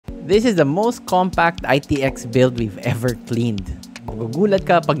This is the most compact ITX build we've ever cleaned. Magugulat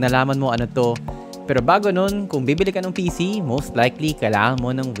ka pag nalaman mo ano to. Pero bago nun, kung bibili ka ng PC, most likely kailangan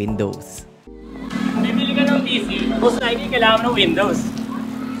mo ng Windows. Kung bibili ka ng PC, most likely kailangan mo ng Windows.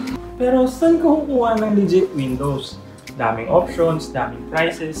 Pero saan ka kukuha ng legit Windows? Daming options, daming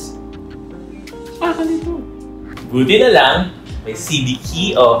prices. Baka dito. Buti na lang, may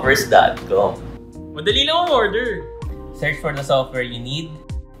cdkeyoffers.com. Madali lang ang order. Search for the software you need,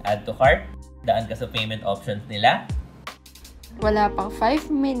 add to cart, daan ka sa payment options nila. Wala pang 5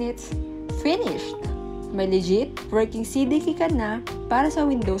 minutes, finished! May legit working CDK ka na para sa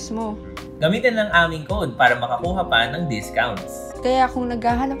Windows mo. Gamitin lang aming code para makakuha pa ng discounts. Kaya kung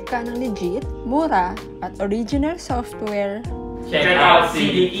naghahanap ka ng legit, mura, at original software, Check out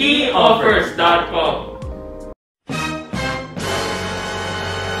cdkeyoffers.com.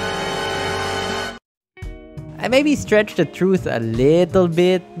 I maybe stretched the truth a little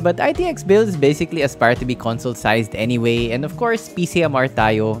bit, but ITX build is basically aspire to be console-sized anyway, and of course, PCMR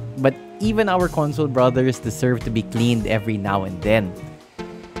tayo, but even our console brothers deserve to be cleaned every now and then.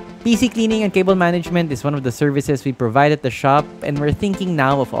 PC cleaning and cable management is one of the services we provide at the shop, and we're thinking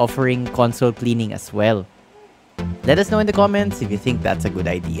now of offering console cleaning as well. Let us know in the comments if you think that's a good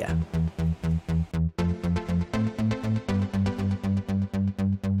idea.